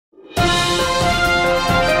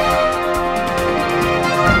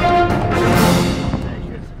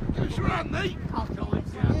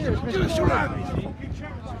Do us your hand.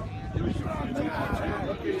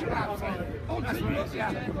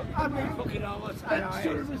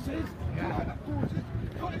 Services.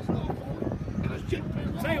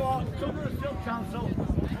 Tell you what, some of us still cancel.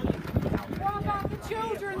 What about the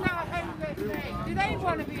children that are homeless, mate? Do they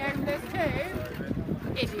want to be homeless too?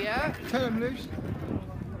 Idiot. Turn them loose.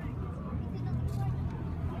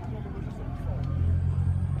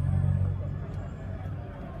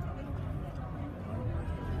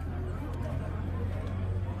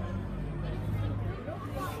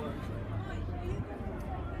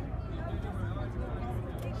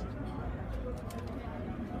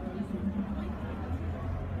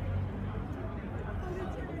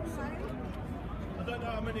 I don't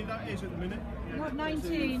know how many that is at the minute. Not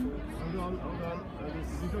 19. Hold on.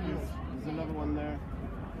 There's another one there.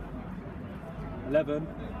 11.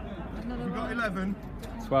 We've got 11.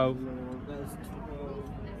 12.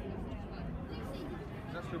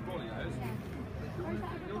 That's your body, is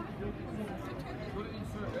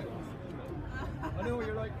I know what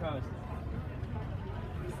you're like, Kaz.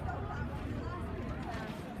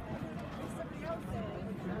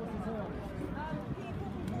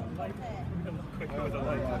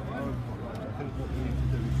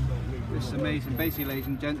 This is amazing. Basically, ladies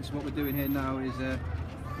and gents, what we're doing here now is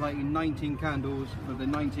lighting 19 candles for the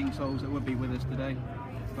 19 souls that would be with us today,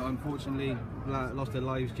 but unfortunately lost their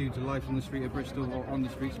lives due to life on the street of Bristol, or on the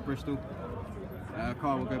streets of Bristol.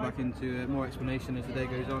 Carl will go back into more explanation as the day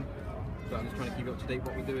goes on, but I'm just trying to keep up to date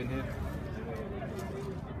what we're doing here.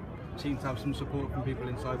 Seem to have some support from people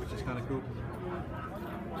inside, which is kind of cool.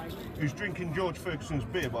 Who's drinking George Ferguson's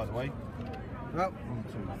beer, by the way? Well,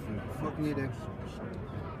 what can you do?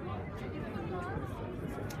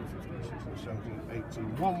 17,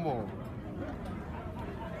 18, one more.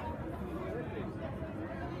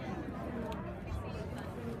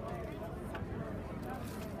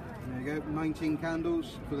 There you go, 19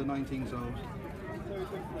 candles for the 19 souls.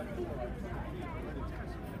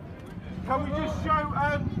 Can we just show,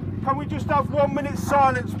 can we just have 1 minute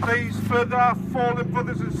silence, please, for the fallen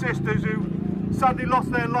brothers and sisters who sadly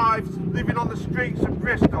lost their lives living on the streets of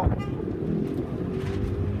Bristol?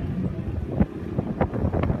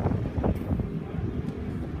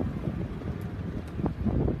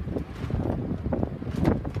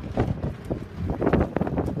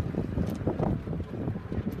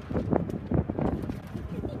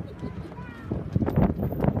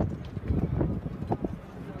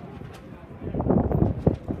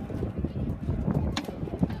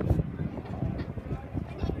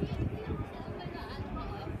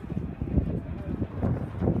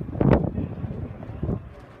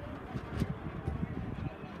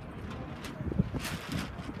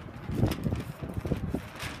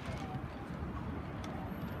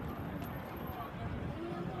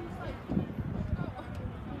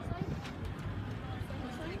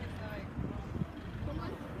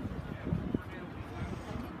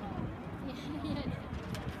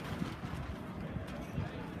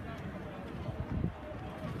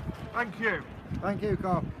 Thank you. Thank you,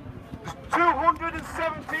 Carl.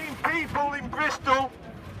 217 people in Bristol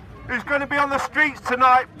who's going to be on the streets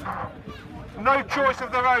tonight. No choice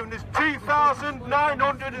of their own. There's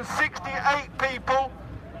 2,968 people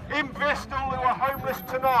in Bristol who are homeless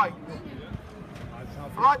tonight.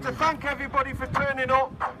 I'd like to thank everybody for turning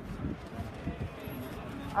up.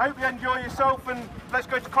 I hope you enjoy yourself, and let's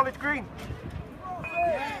go to College Green.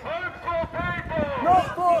 Home for people!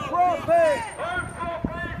 Not for profit! Home for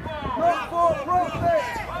people! Not for profit!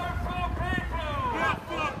 Home for people! Not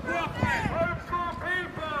for profit! Home for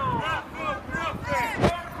people! Not for profit!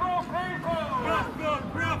 Home for people! Not for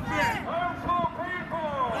profit! Home for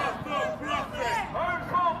people! Not for profit! Home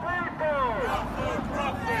for people! Not for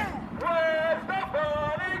profit!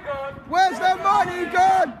 Where's the money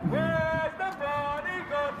gone? Where's the money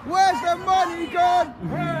gone? Where's the money gone?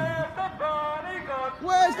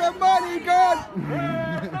 Where's the money gone? Where's the money gone? Where's the money gone?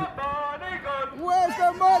 Where's the money gone? Where's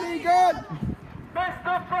the money gone?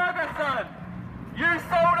 Mr. Ferguson, you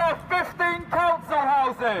sold off 15 council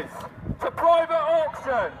houses to private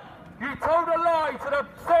auction. You told a lie to the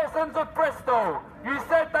citizens of Bristol. You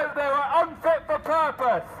said that they were unfit for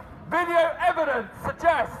purpose. Video evidence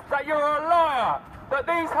suggests that you're a liar, that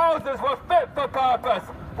these houses were fit for purpose,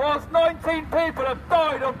 whilst 19 people have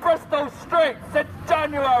died on Bristol streets since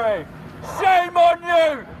January. Shame on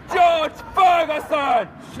you, George Ferguson!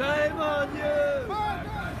 Shame on you!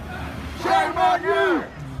 Shame on you!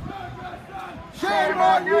 Shame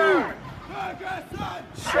on you! Ferguson!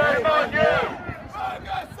 Shame on you!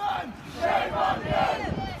 Ferguson! Shame on you!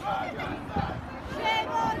 Ferguson! Shame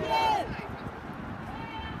on you!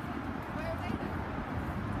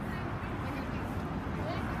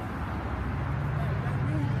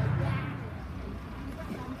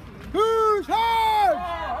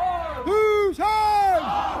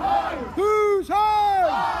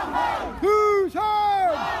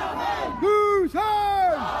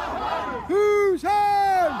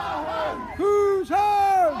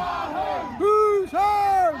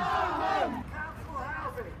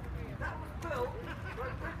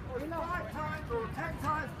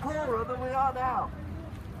 are now.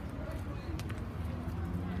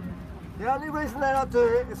 The only reason they're not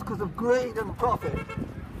doing it is because of greed and profit.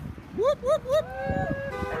 Whoop, whoop, whoop.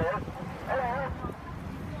 Hello.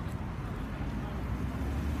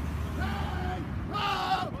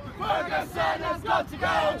 Ferguson has got to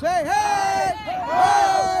go! Say hey!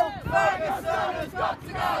 Ho! Ferguson has got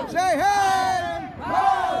to go! Say hey!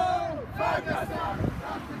 Ho! Ferguson has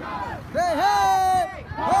got to go! Say hey!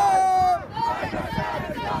 Ho!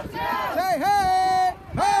 Say hey!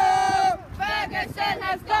 Ho! Ferguson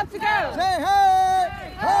has got to go. Say hey!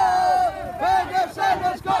 Ho! Ferguson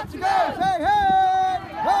has got to go! Say hey!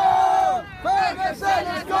 Ho! Ferguson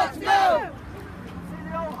has got to go! See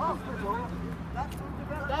the old hospital?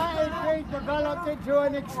 That is being developed into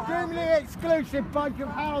an extremely exclusive bunch of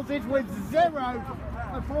houses with zero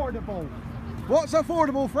affordable. What's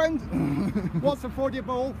affordable, friend? What's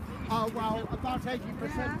affordable? Well, about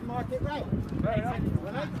 80% market rate. These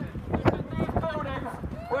buildings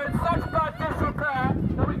were in such bad disrepair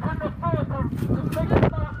that we couldn't afford to fix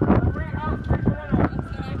them up and re-house people in it.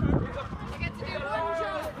 You get to do one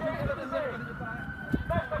job.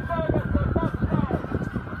 Mr. Ferguson must go.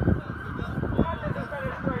 London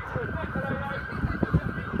Administration, Nicola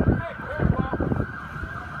Nick Hooper.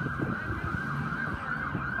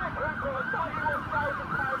 Nick Hooper was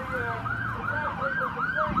 £91,000 a year to tell people to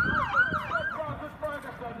free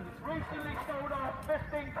Ferguson recently sold off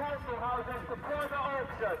 15 council houses to private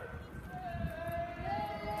auction.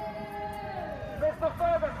 Mr.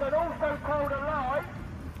 Ferguson also told a lie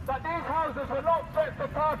that these houses were not fit for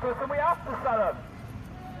purpose and we have to sell them.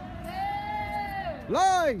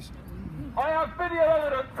 Lies! I have video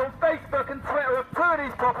evidence on Facebook and Twitter of 2 of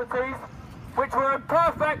these properties which were in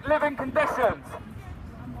perfect living conditions.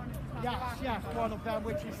 Yes, one of them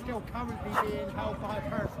which is still currently being held by a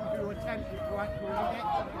person who attempted to actually get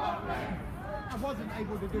I wasn't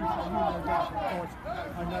able to do so, you know that, of course.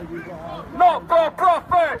 I know you are. Not for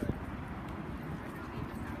profit!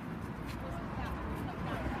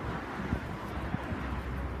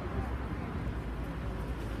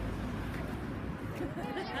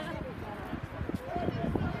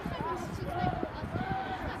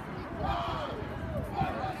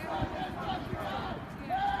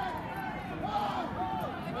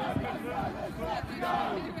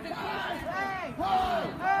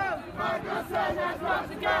 Ferguson has got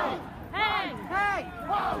to go! Hey! Hey!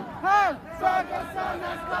 Ho! Ho! Ferguson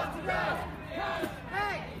has got to go!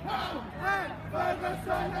 Hey! Ho! Ho!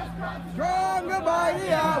 Ferguson has got to go! Stronger by the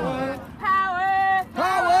hour! Power.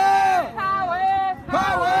 Power! Power.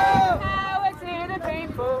 Power! Power to the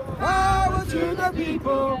people. Power to the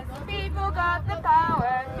people! People got the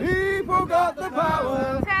power. People got the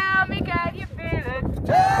power! Tell me, can you feel it?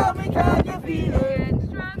 Tell me, can you feel it? Getting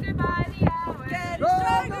stronger by the hour. Getting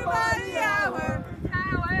Stronger by the hour!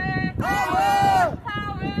 Power. Power!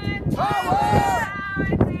 Power. Power!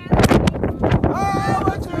 Power to the people.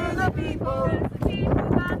 Power to the people! The people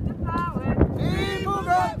got the power. People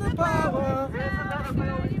got the power! Here's another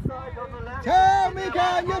building site on the left. Tell me,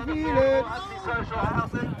 can you feel it? Anti-social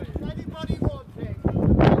housing. Anybody want it?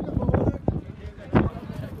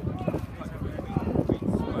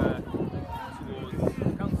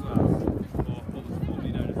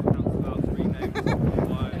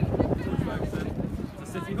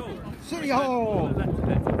 City Hall!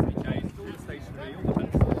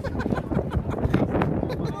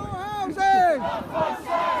 Housing!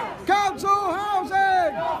 Council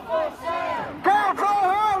housing! Council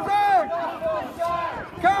housing!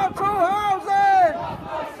 Council housing!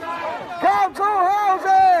 Council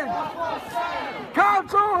housing!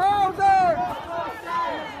 Council housing!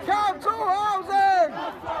 Council housing!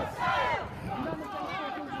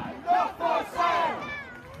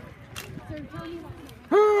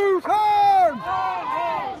 Who's home?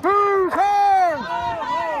 Who's home?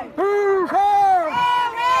 Who's home?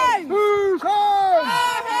 Who's home?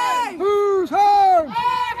 Who's home?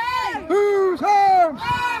 Who's home?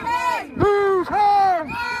 Who's home?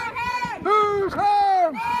 Who's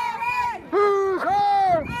home? Who's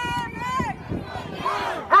home?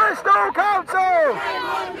 Bristol Council!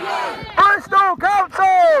 Bristol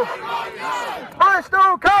Council!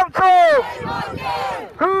 Bristol Council!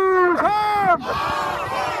 Who's home?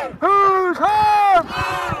 Who's home?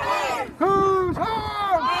 Who's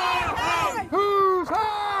home? Who's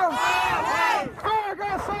home?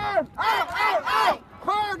 Ferguson!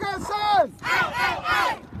 Ferguson!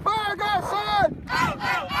 Ferguson!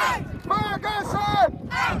 Ferguson!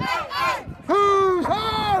 Who's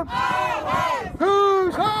home?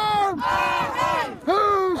 Who's home?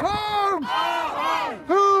 Who's home?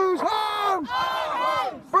 Who's home?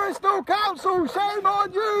 Bristol Bristol Council, shame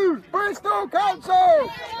on you! Bristol Council!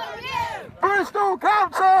 Bristol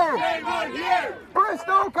Council! Shame on you!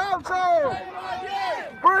 Bristol Council! Shame on you!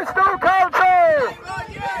 Bristol Council! Shame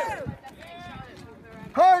on you!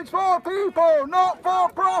 Homes for people, not for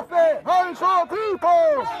profit! Homes for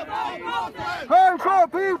people! Homes for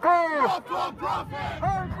people! Not for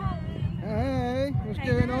profit! Hey, what's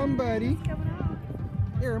going on, buddy?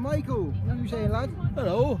 Here, Michael. What are you saying, lad?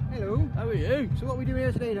 Hello. Hello. How are you? So what are we doing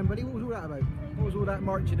here today then, buddy? What was all that about? What was all that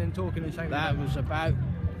marching and talking and shouting That about? was about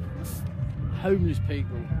homeless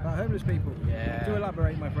people. About homeless people? Yeah. Do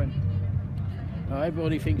elaborate, my friend. Now,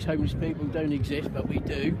 everybody thinks homeless people don't exist, but we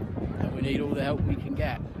do, and we need all the help we can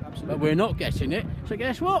get. Absolutely. But we're not getting it, so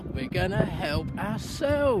guess what? We're going to help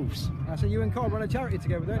ourselves. So you and Carl run a charity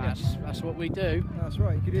together, don't you? That's what we do. That's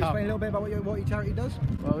right. Could you Carl. explain a little bit about what your charity does?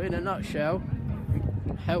 Well, in a nutshell, we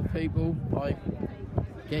help people by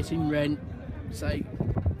getting rent, say,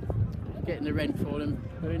 getting the rent for them,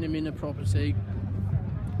 putting them in a property.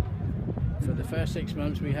 For the first 6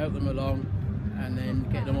 months, we help them along, and then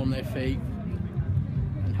get them on their feet,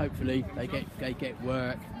 and hopefully they get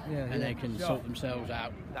work, and they can sort themselves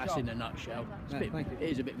out. That's in a nutshell. It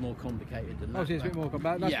is a bit more complicated than that. Obviously, it's a bit more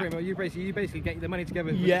complicated. That's pretty much, you basically get the money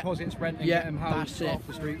together with deposits, rent, and get them housed off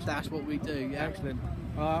the streets. That's what we do. Yeah. Excellent.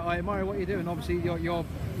 I admire what you're doing. Obviously, your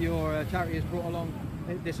charity has brought along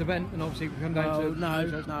this event, and obviously we come down to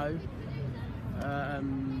no.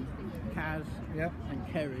 Kaz and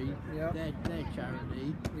Kerry, their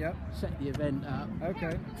charity, set the event up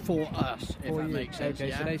for us, if that makes sense.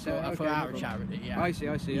 Okay, so they set for our charity. Yeah. I see.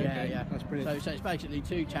 Okay. That's brilliant. So it's basically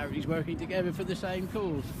two charities working together for the same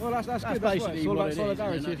cause. Well, that's good. That's basically it's all what about it is in a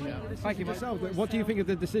solidarity, isn't nutshell. it? Thank you myself. What do you think of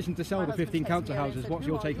the decision to sell the 15 council houses? What's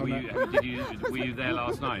your take on that? Were you there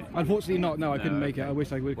last night? Unfortunately not. No, I couldn't make it. I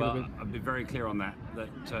wish I would. Well, I've been very clear on that. That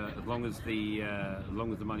as long as the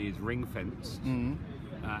money is ring fenced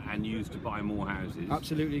and used to buy more houses,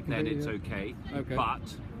 absolutely, then it's okay. But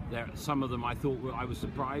some of them, I was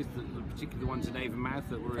surprised that particularly the ones in Avonmouth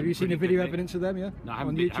that were. Have you seen the video evidence of them? Yeah. No, I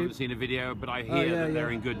haven't seen a video, but I hear that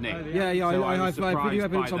they're in good nick. Yeah. So I have video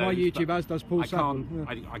evidence on my YouTube, as does Paul Saville.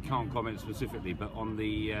 I can't comment specifically, but on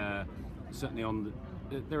the certainly on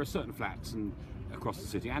there are certain flats and across the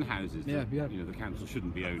city and houses that the council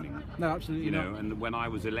shouldn't be owning. No, absolutely not. And when I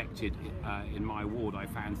was elected in my ward, I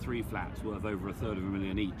found 3 flats worth over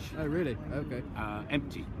 $250,000 each. Oh, really? Okay.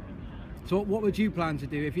 Empty. So what would you plan to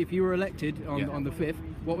do if you were elected on the 5th?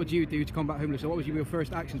 What would you do to combat homelessness? So what would your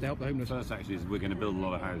first action to help the homeless? First action is we're going to build a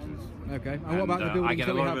lot of houses. Okay. And what about the buildings I get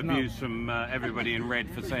that a we lot of have abuse from everybody in red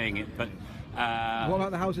for saying it, but what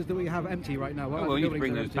about the houses that we have empty right now? Well, we need to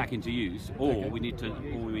bring those back into use, or we need to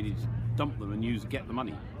dump them and get the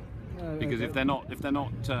money. Because if they're not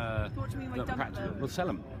practical, we'll sell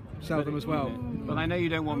them. Sell them as well. But I know you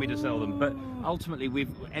don't want me to sell them, but ultimately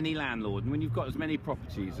any landlord, and when you've got as many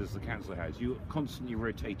properties as the council has, you're constantly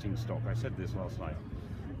rotating stock. I said this last night.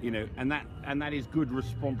 And that is good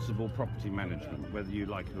responsible property management, whether you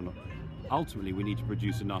like it or not. Ultimately, we need to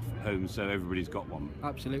produce enough homes so everybody's got one.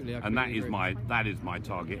 Absolutely, and that is my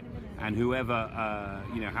target. And whoever,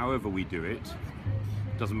 however we do it,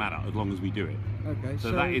 doesn't matter as long as we do it. Okay.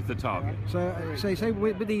 So that is the target. So say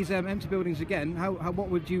with these empty buildings again,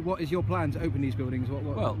 what is your plan to open these buildings?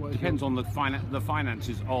 It depends on the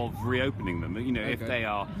finances of reopening them. If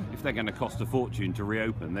they're going to cost a fortune to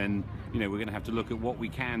reopen, then we're going to have to look at what we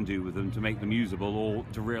can do with them to make them usable or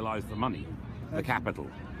to realise the money, the capital.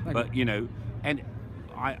 But and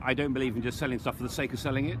I don't believe in just selling stuff for the sake of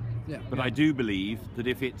selling it. But I do believe that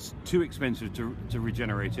if it's too expensive to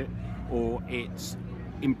regenerate it, or it's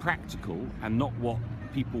impractical and not what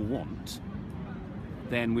people want,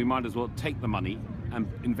 then we might as well take the money and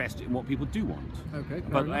invest it in what people do want. Okay.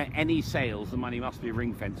 But any sales, the money must be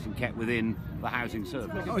ring fenced and kept within the housing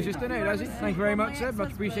service. Oh, it's just an does it? Thank you very much, sir.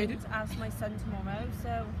 Much appreciated. Ask my son tomorrow,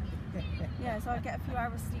 so so I'll get a few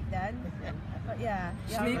hours sleep then. But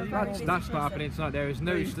sleep. That's what happening tonight. There is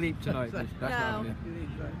no sleep tonight. That's what happening.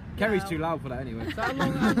 Kerry's too loud for that anyway. So how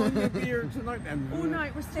long will you be here tonight then? All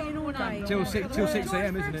night, we're staying all night. Till 6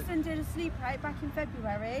 a.m, isn't it? Ferguson did a sleep out back in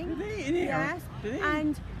February. Did he? In here? Yes. Did he?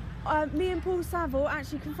 And me and Paul Saville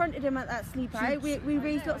actually confronted him at that sleep out. We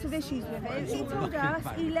raised lots of issues with him. He told us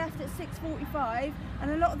he left at 6:45,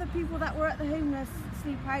 and a lot of the people that were at the homeless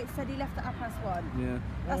sleep out, said he left at 1:30. Yeah.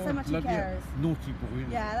 That's how much he cares. Naughty boy.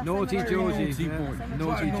 Yeah, that's Naughty how much Georgie. He cares. Yeah. That's how much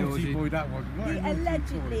Naughty he cares. Georgie. boy that was. He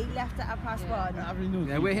allegedly left at 1:30.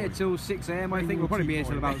 Yeah, we're here till 6 AM. I think we'll probably be here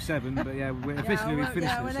till about 7. But yeah, we're officially we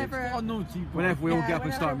finished at 6. Whenever we all get up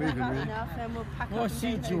and start moving, really. Enough, then we'll pack If up I and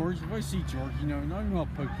see go home. George, you know, and I'm not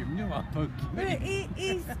poking him, you know, I'll poke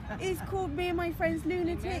him. He's called me and my friends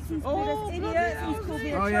lunatics. He's called us idiots. He's called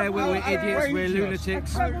me a Oh yeah, we're idiots. We're outrageous.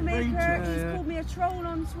 lunatics. troublemaker. He's called me a troll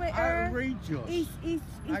on Twitter. Outrageous.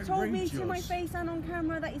 He's told me to my Outrageous. face and on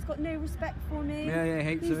camera that he's got no respect for me. Yeah, he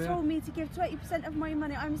hates He's her, yeah. told me to give 20% of my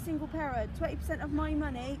money. I'm a single parent. 20% of my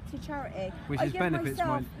money to charity. Which I is give benefits, myself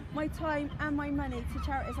mind. my time and my money to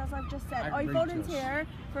charities, as I've just said. I Outrageous. volunteer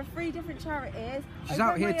for 3 different charities. She's I out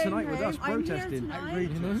run here my own tonight with home. us I'm here protesting. tonight.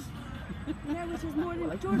 You know, which is more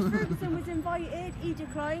than George Ferguson was invited. He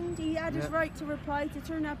declined. He had his Yeah. right to reply, to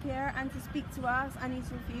turn up here and to speak to us, and he's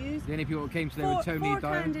refused. The only people that came today were Tony Four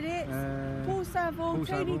Dyer. candidates: Paul Saville, Paul Tony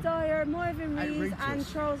Saville. Dyer, Marvin Rees, Outrageous.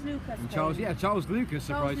 and Charles Lucas. And Charles, came. yeah, Charles Lucas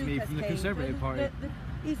surprised Charles me Lucas from the came. Conservative Party.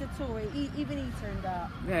 He's a Tory. Even he turned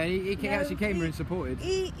up. Yeah, he No, actually came here and supported.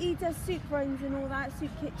 He does soup runs and all that,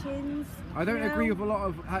 soup kitchens. I don't you know. agree with a lot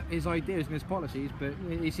of his ideas and his policies, but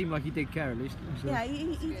he seemed like he did care at least. So Yeah,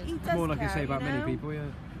 he does more than I can care, say about you many know? people, yeah.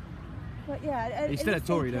 But yeah, He's still a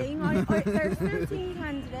Tory, though. There's 13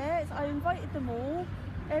 candidates. I invited them all,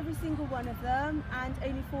 every single one of them, and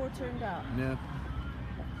only 4 turned up. Yeah.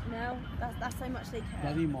 No, that's how much they care.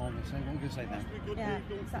 Bloody marvellous, eh? What am I going to say then? Yeah,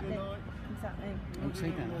 exactly. Don't say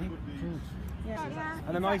that, eh? George. Yeah.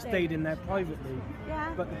 And then I stayed in there privately.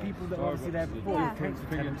 Yeah. But the people that were obviously there before Yeah. came to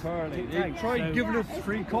tell entirely. kicked They out. tried So- giving us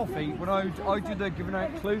free coffee when I did the giving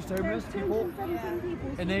out clothes to homeless people.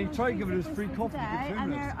 And they tried giving us free coffee to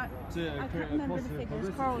homeless. I can't remember the figures,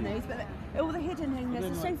 Carl knows, but all the hidden homeless,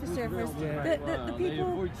 the sofa surfers, the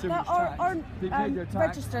people that aren't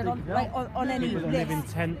registered on any People that live in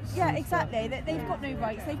list. tents. Yeah, and exactly. They've got no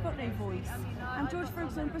rights, they've got no voice. And George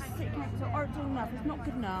Ferguson and Bristol City Council aren't doing enough. It's not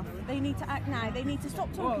good enough. They need to act now. They need to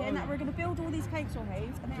stop talking that we're going to build all these council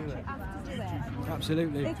homes and they actually have to do it.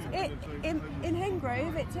 Absolutely. In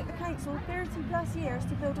Hengrove, it took the council 30 plus years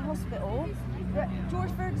to build a hospital.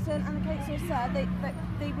 George Ferguson and the council said that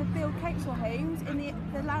they would build council homes in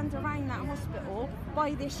the land around that hospital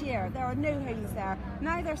by this year. There are no homes there.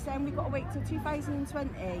 Now they're saying we've got to wait till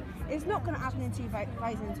 2020. It's not going to happen in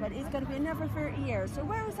 2020. It's going to be another 30 years. So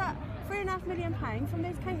where is that £3.5 million from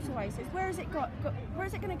those council houses? Where is it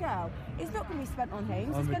where's it going to go? It's not going to be spent on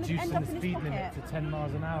homes. It's going to end up in his pocket. to 10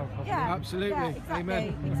 miles an hour, probably. Yeah, Absolutely. Yeah, exactly,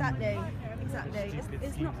 Amen. Exactly.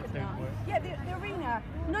 It's not good enough. Yeah, the arena,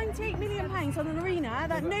 £98 million on an arena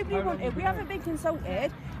that nobody wanted. We haven't been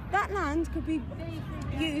consulted. That land could be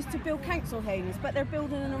used to build council homes, but they're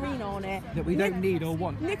building an arena on it. That we don't need or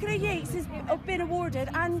want. Nicola Yates has been awarded,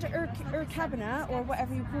 and her cabinet, or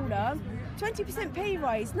whatever you call her, 20% pay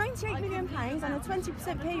rise. £98 million and a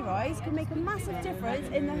 20% pay rise can make a massive difference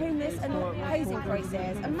in the homeless and housing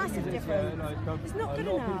crisis. A massive difference. It's not good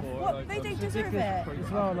enough. They don't deserve it.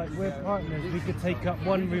 As well, like we're partners, we could take up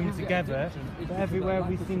one room together, but everywhere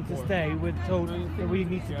we seem to stay, we're told that we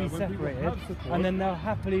need to be separated, and then they'll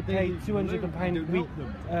happily pay £200 a week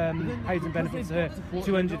housing benefits to her,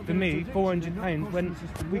 200 for me, £400, when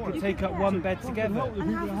we could take up one bed together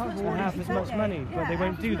and half as much money, but they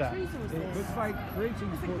won't do that. It's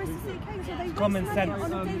common sense.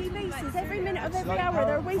 on a daily basis. Every minute of every hour,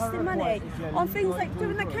 they're wasting money on things like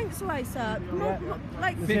doing the council house up.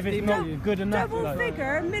 Like If it's not good enough, double like-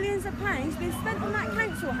 figure, millions of pounds being spent on that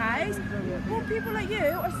council house. While people like you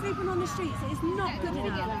are sleeping on the streets. It's not good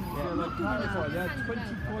enough. Not good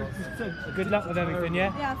enough. Good luck with everything,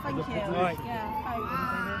 yeah? Yeah, thank you. Right. Yeah,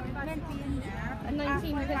 thanks. Meant to be in there. And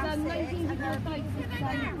 19, because 19 people died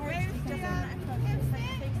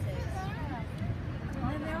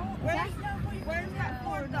Where's that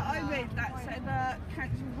board that I read that said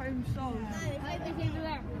council home sold?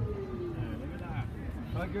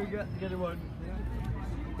 I'll go get the other one.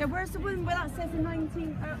 Yeah, where's the one where that says the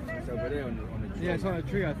 19? It's over there on the tree. Yeah, it's on a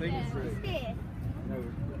tree, I think. Here. No.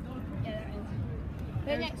 Yeah, there is.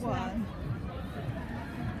 The next one.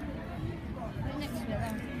 The next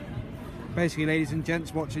one. Basically, ladies and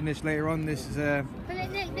gents watching this later on, this is a But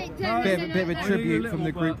bit of a tribute from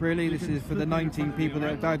the group, really. This is for the 19 people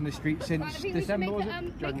that have died in the street since December, was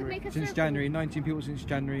it? Since January, 19 people since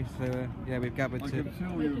January. So yeah, we've gathered to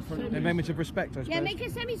a moment of respect, I suppose. Yeah, make a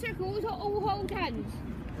semicircle, all hold hands.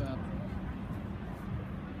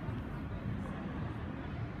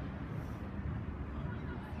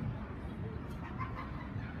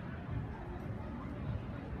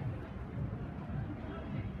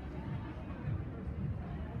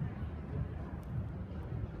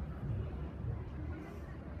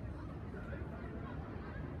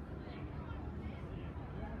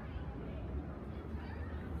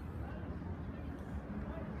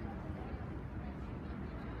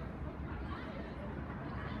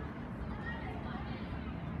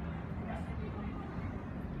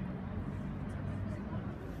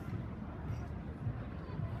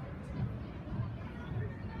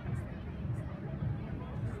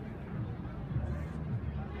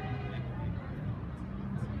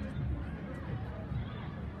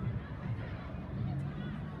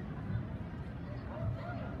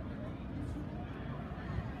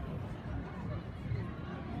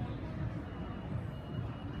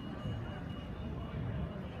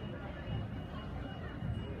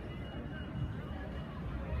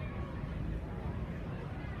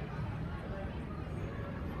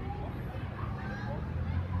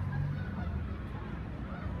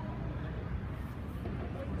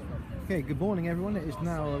 Okay, good morning everyone. It is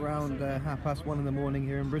now around 1:30 in the morning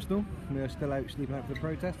here in Bristol. We're still out sleeping out for the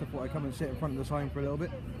protest. I thought I'd come and sit in front of the sign for a little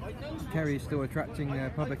bit. Kerry is still attracting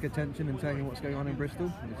public attention and telling you what's going on in Bristol,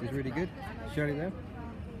 which is really good. Shirley there.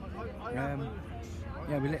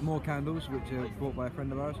 Yeah, we lit more candles, which are brought by a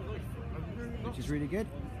friend of ours, which is really good.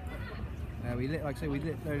 We lit, like I say, we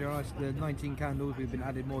lit the 19 candles. We've been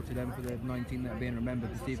added more to them for the 19 that are being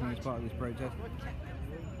remembered this evening as part of this protest.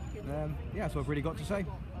 Yeah, so I've really got to say.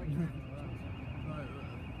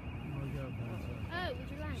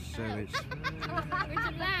 So it's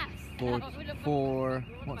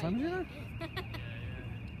what time is it now?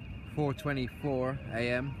 4:24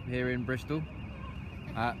 AM here in Bristol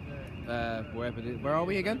at wherever it is. Where are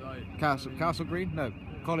we again? Castle Green? No,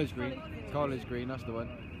 College Green. College Green, that's the one.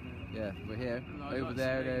 Yeah, we're here. Over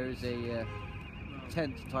there is a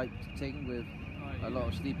tent type thing with a lot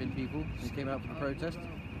of sleeping people who came out for the protest.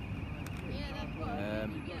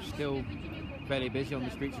 Still fairly busy on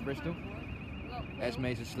the streets of Bristol.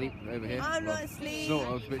 Esme's asleep over here. I'm not asleep. Sort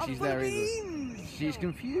of, but she's there either. She's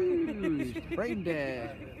confused. Brain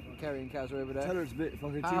dead. Carrying Kaz over there. Tell her it's a bit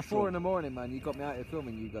fucking too 4:30 in the morning, man. You got me out here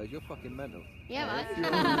filming you guys. You're fucking mental. Yeah, man.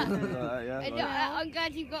 I'm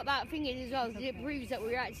glad you've got that thing in as well, because it proves that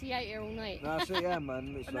we're actually out here all night. That's it, yeah,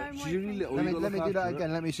 man. It's like, she's only little. Let me do that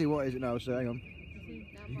again. Let me see what is it now. So hang on.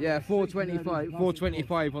 Yeah,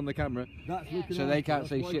 4:25 on the camera. So they can't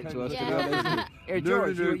say shit to us. Yeah. Here,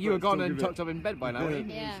 George, you were gone and tucked up in bed by now.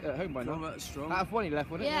 Yeah. At home by now. Half one he left,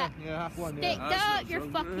 wasn't it? Yeah. Yeah, half one. Stick up your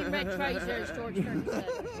fucking red trousers, George Ferguson.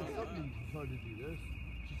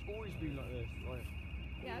 She's always been like this.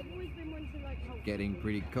 Yeah, I've always been one to like help. Getting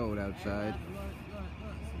pretty cold outside,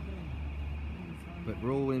 but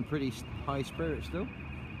we're all in pretty high spirits still.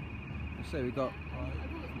 So we got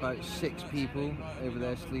about 6 people over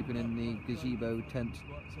there sleeping in the gazebo tent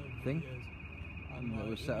thing that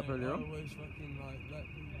was set up earlier on.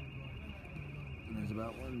 And there's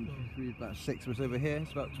about 1, 2, 3, about 6 of us over here.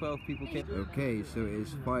 It's about 12 people came. Okay, so it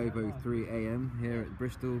is 5:03 AM here at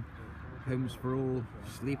Bristol Homes for All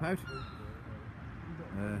Sleep Out.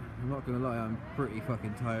 I'm not gonna lie, I'm pretty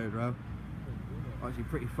fucking tired, bro. Actually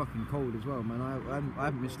pretty fucking cold as well, man. I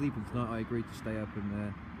haven't been sleeping tonight. I agreed to stay up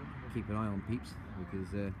and keep an eye on peeps,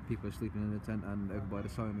 because people are sleeping in the tent and over by the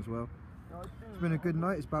sign as well. It's been a good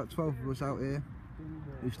night. It's about 12 of us out here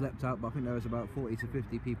who slept out, but I think there was about 40 to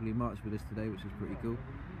 50 people who marched with us today, which is pretty cool.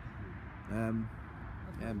 Yeah,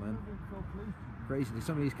 man. Crazy.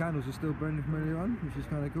 Some of these candles are still burning from earlier on, which is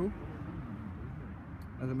kind of cool.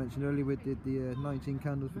 As I mentioned earlier, we did the 19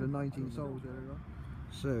 candles for the 19 souls earlier on.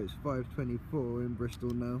 So it's 5:24 in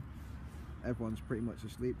Bristol now. Everyone's pretty much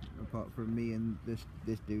asleep, apart from me and this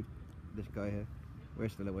dude, this guy here. We're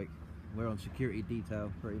still awake. We're on security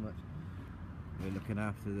detail, pretty much. We're looking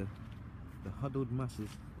after the huddled masses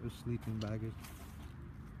of sleeping baggers.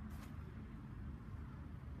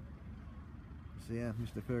 So yeah,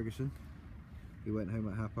 Mr. Ferguson, he went home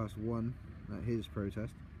at 1:30 at his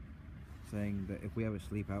protest, saying that if we ever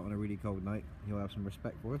sleep out on a really cold night, he'll have some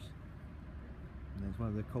respect for us. And it's one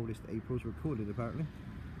of the coldest Aprils recorded, apparently.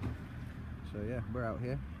 So yeah, we're out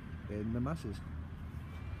here in the masses,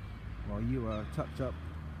 while you are tucked up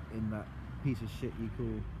in that piece of shit you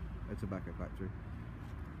call a tobacco factory.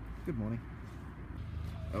 Good morning.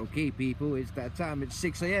 Okay people, it's that time. It's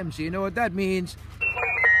 6 AM, so you know what that means.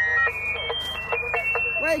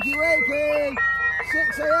 Wakey wakey!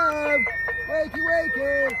 6 AM! Wakey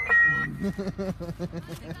wakey!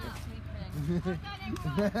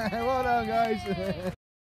 Well done guys!